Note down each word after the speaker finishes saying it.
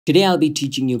Today I'll be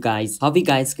teaching you guys how we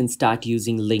guys can start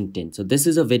using LinkedIn. So this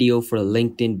is a video for a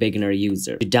LinkedIn beginner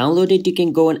user. To download it, you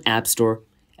can go on App Store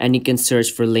and you can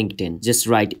search for LinkedIn. Just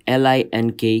write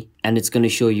LINK and it's going to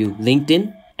show you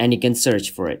LinkedIn and you can search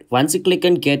for it. Once you click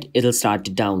on get, it'll start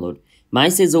to download.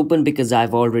 Mine says open because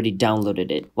I've already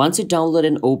downloaded it. Once you download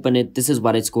and open it, this is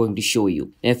what it's going to show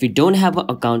you. Now, if you don't have an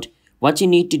account, what you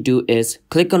need to do is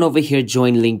click on over here,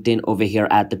 join LinkedIn over here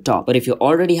at the top. But if you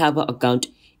already have an account,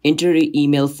 enter your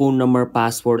email, phone number,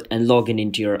 password, and log in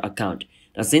into your account.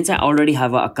 Now, since I already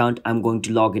have an account, I'm going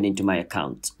to log in into my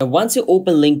account. Now, once you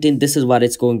open LinkedIn, this is what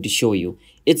it's going to show you.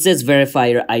 It says verify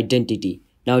your identity.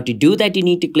 Now, to do that, you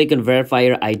need to click on verify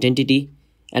your identity.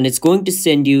 And it's going to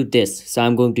send you this. So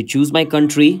I'm going to choose my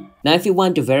country. Now, if you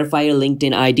want to verify your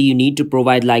LinkedIn ID, you need to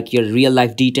provide like your real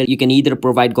life detail. You can either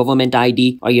provide government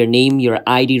ID or your name, your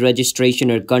ID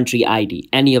registration or country ID,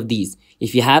 any of these.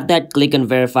 If you have that, click on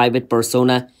verify with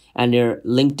persona and your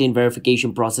LinkedIn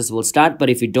verification process will start. But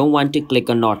if you don't want to, click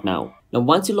on not now. Now,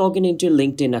 once you log in into your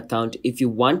LinkedIn account, if you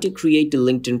want to create a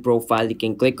LinkedIn profile, you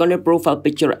can click on your profile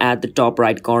picture at the top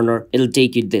right corner. It'll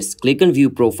take you this. Click on view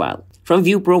profile. From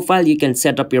view profile, you can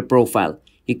set up your profile.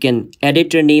 You can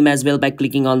edit your name as well by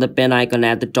clicking on the pen icon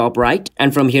at the top right.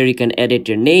 And from here, you can edit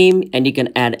your name and you can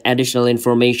add additional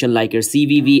information like your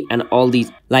CVV and all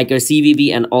these,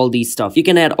 stuff. You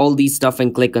can add all these stuff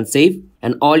and click on save.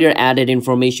 And all your added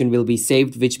information will be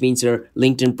saved, which means your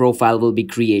LinkedIn profile will be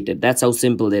created. That's how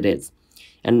simple it is.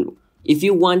 And if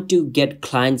you want to get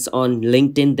clients on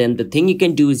LinkedIn, then the thing you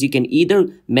can do is you can either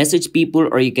message people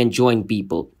or you can join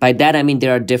people. By that, I mean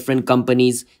there are different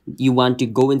companies. You want to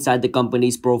go inside the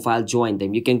company's profile, join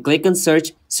them. You can click on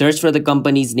search for the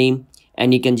company's name.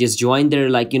 And you can just join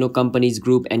their company's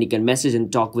group and you can message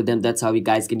and talk with them. That's how you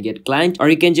guys can get clients. Or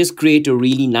you can just create a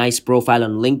really nice profile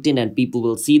on LinkedIn and people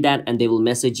will see that and they will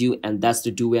message you. And that's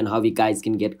the two way and how you guys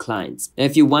can get clients. Now,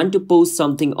 if you want to post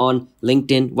something on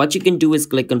LinkedIn, what you can do is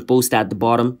click on post at the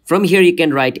bottom. From here, you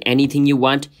can write anything you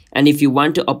want. And if you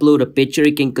want to upload a picture,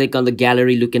 you can click on the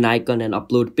gallery looking icon and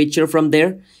upload picture from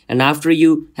there. And after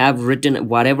you have written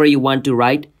whatever you want to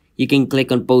write, you can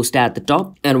click on post at the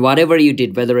top and whatever you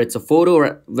did, whether it's a photo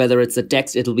or whether it's a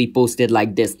text, it'll be posted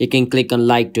like this. You can click on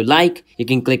like to like, you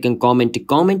can click on comment to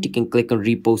comment, you can click on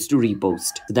repost to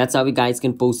repost. So that's how you guys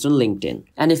can post on LinkedIn.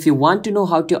 And if you want to know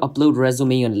how to upload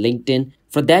resume on LinkedIn,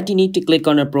 for that you need to click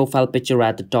on a profile picture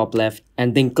at the top left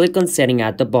and then click on setting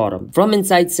at the bottom. From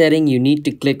inside setting, you need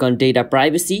to click on data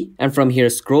privacy and from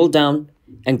here scroll down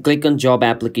and click on job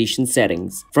application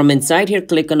settings. From inside here,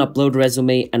 click on upload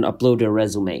resume and upload your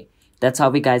resume. That's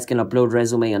how we guys can upload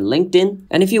resume on LinkedIn.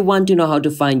 And if you want to know how to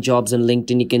find jobs on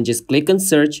LinkedIn, you can just click on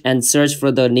search and search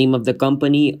for the name of the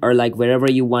company or like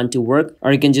wherever you want to work.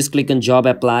 Or you can just click on job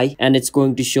apply and it's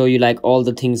going to show you like all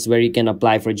the things where you can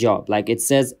apply for job. Like it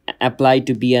says apply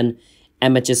to be an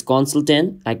MHS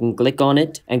consultant. I can click on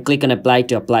it and click on apply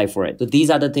to apply for it. So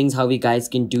these are the things how we guys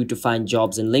can do to find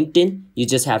jobs in LinkedIn. You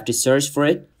just have to search for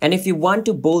it. And if you want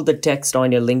to bold the text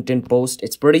on your LinkedIn post,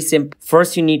 it's pretty simple.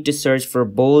 First, you need to search for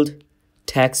bold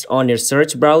text on your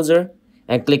search browser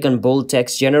and click on bold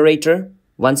text generator.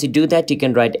 Once you do that, you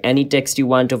can write any text you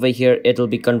want over here. It'll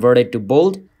be converted to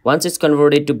bold. Once it's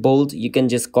converted to bold, you can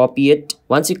just copy it.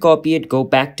 Once you copy it, go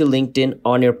back to LinkedIn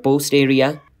on your post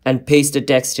area and paste the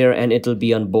text here and it'll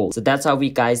be on bold. So that's how we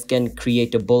guys can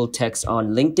create a bold text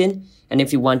on LinkedIn. And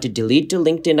if you want to delete your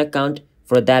LinkedIn account,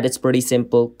 for that, it's pretty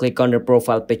simple. Click on your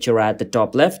profile picture at the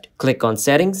top left. Click on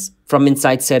settings. From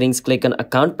inside settings, click on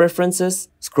account preferences.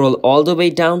 Scroll all the way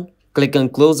down. Click on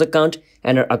close account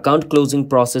and your account closing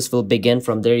process will begin.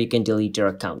 From there, you can delete your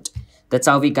account. That's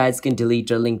how we guys can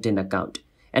delete your LinkedIn account.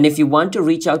 And if you want to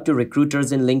reach out to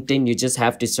recruiters in LinkedIn, you just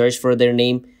have to search for their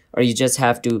name or you just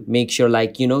have to make sure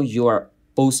you are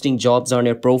posting jobs on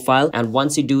your profile. And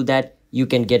once you do that, you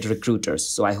can get recruiters.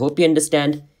 So I hope you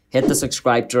understand. Hit the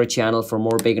subscribe to our channel for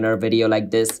more beginner video like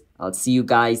this. I'll see you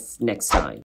guys next time.